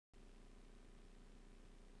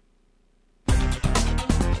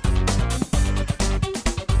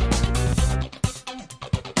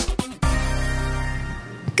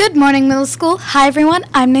Good morning, middle school. Hi, everyone.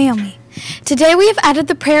 I'm Naomi. Today we have added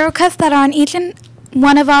the prayer requests that are on each and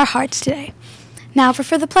one of our hearts today. Now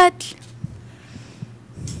for the pledge.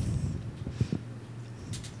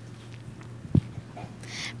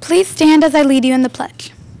 Please stand as I lead you in the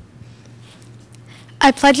pledge. I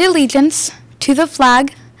pledge allegiance to the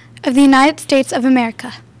flag of the United States of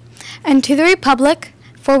America and to the republic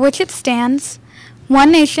for which it stands,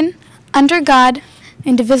 one nation, under God,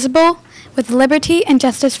 indivisible, with liberty and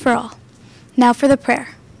justice for all. Now for the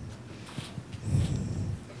prayer.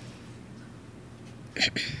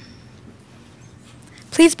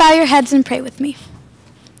 Please bow your heads and pray with me.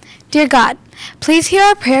 Dear God, please hear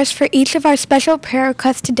our prayers for each of our special prayer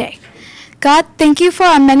requests today. God, thank you for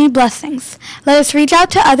our many blessings. Let us reach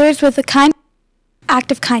out to others with a kind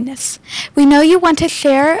act of kindness. We know you want to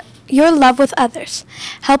share your love with others.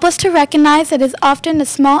 Help us to recognize that it is often a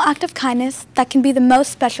small act of kindness that can be the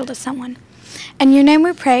most special to someone. In your name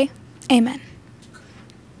we pray, amen.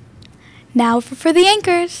 Now for the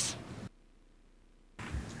anchors.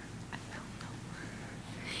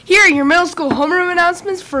 Here are your middle school homeroom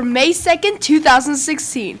announcements for May 2nd,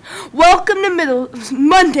 2016. Welcome to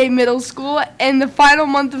Monday Middle School and the final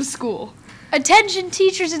month of school. Attention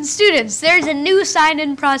teachers and students, there is a new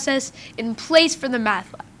sign-in process in place for the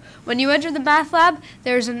math lab. When you enter the math lab,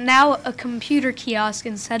 there is now a computer kiosk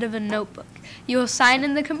instead of a notebook. You will sign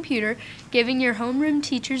in the computer, giving your homeroom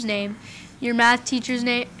teacher's name, your math teacher's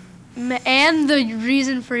name, and the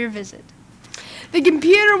reason for your visit. The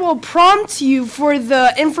computer will prompt you for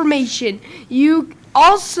the information. You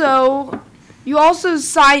also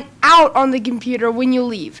sign out on the computer when you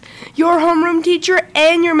leave. Your homeroom teacher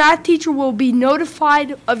and your math teacher will be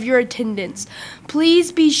notified of your attendance.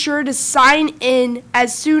 Please be sure to sign in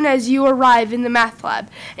as soon as you arrive in the math lab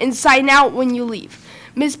and sign out when you leave.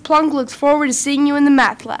 Ms. Plunk looks forward to seeing you in the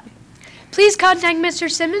math lab. Please contact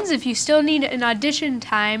Mr. Simmons if you still need an audition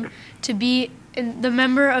time to be the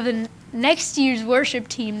member of the next year's worship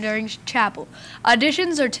team during chapel.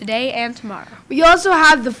 Auditions are today and tomorrow. We also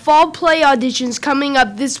have the fall play auditions coming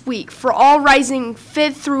up this week for all rising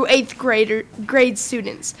 5th through 8th grade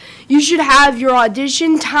students. You should have your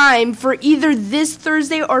audition time for either this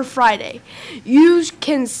Thursday or Friday. You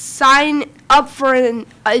can still sign up for an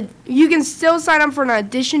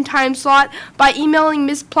audition time slot by emailing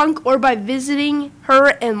Ms. Plunk or by visiting her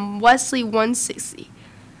in Wesley 160.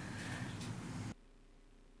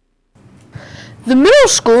 The middle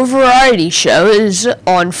school variety show is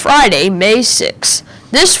on Friday, May 6th,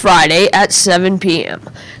 this Friday at 7 p.m.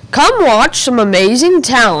 Come watch some amazing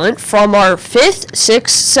talent from our 5th, 6th,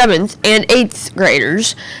 7th, and 8th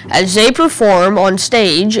graders as they perform on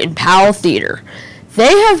stage in Powell Theater.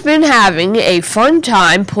 They have been having a fun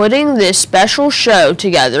time putting this special show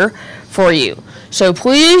together for you, so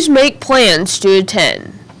please make plans to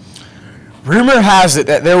attend. Rumor has it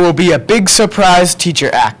that there will be a big surprise teacher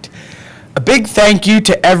act. A big thank you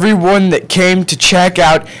to everyone that came to check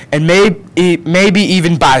out and maybe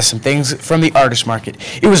even buy some things from the artist market.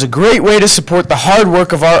 It was a great way to support the hard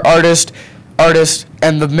work of our artists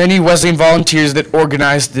and the many Wesleyan volunteers that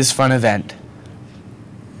organized this fun event.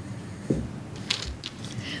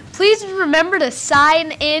 Please remember to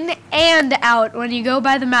sign in and out when you go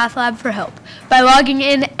by the math lab for help. By logging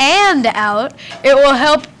in and out, it will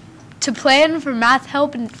help to plan for math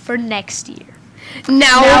help for next year.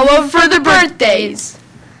 Now for the birthdays.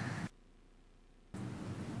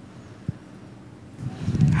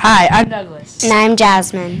 Hi, I'm Douglas. And I'm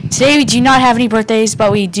Jasmine. Today we do not have any birthdays,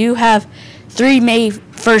 but we do have 3 May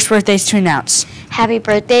 1st birthdays to announce. Happy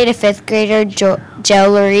birthday to 5th grader Joe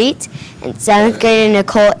Lorette and 7th grader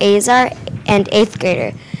Nicole Azar and 8th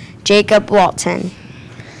grader Jacob Walton.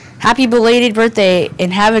 Happy belated birthday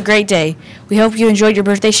and have a great day. We hope you enjoyed your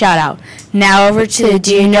birthday shout out. Now over to the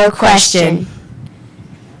Do You Know question.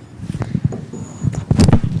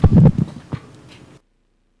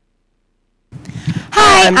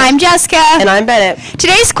 Hi, I'm Jessica. And I'm Bennett.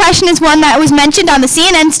 Today's question is one that was mentioned on the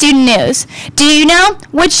CNN Student News. Do you know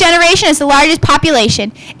which generation has the largest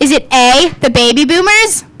population? Is it A, the baby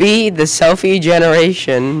boomers? B, the selfie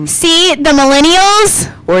generation? C, the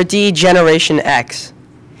millennials? Or D, Generation X?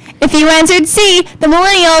 If you answered C, the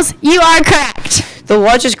millennials, you are correct. The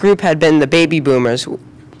largest group had been the baby boomers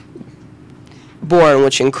born,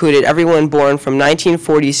 which included everyone born from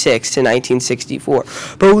 1946 to 1964.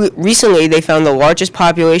 But recently, they found the largest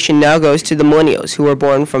population now goes to the millennials, who were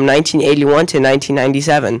born from 1981 to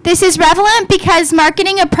 1997. This is relevant because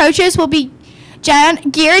marketing approaches will be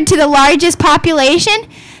geared to the largest population,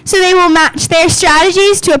 so they will match their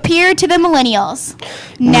strategies to appeal to the millennials.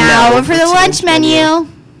 Now for the lunch menu.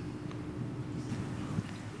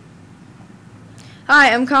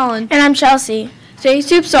 Hi, I'm Colin. And I'm Chelsea. Today's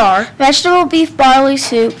soups are Vegetable beef barley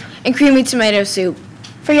soup. and creamy tomato soup,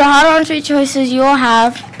 For your hot or sweet choices, you will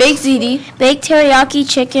have baked ziti, baked teriyaki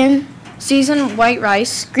chicken, seasoned white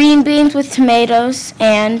rice, green beans with tomatoes,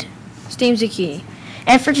 and steamed zucchini,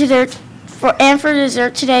 for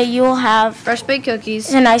dessert today, you will have fresh baked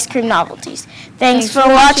cookies. and ice cream novelties. Thanks for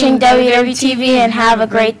watching WWTV and have a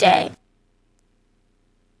great day.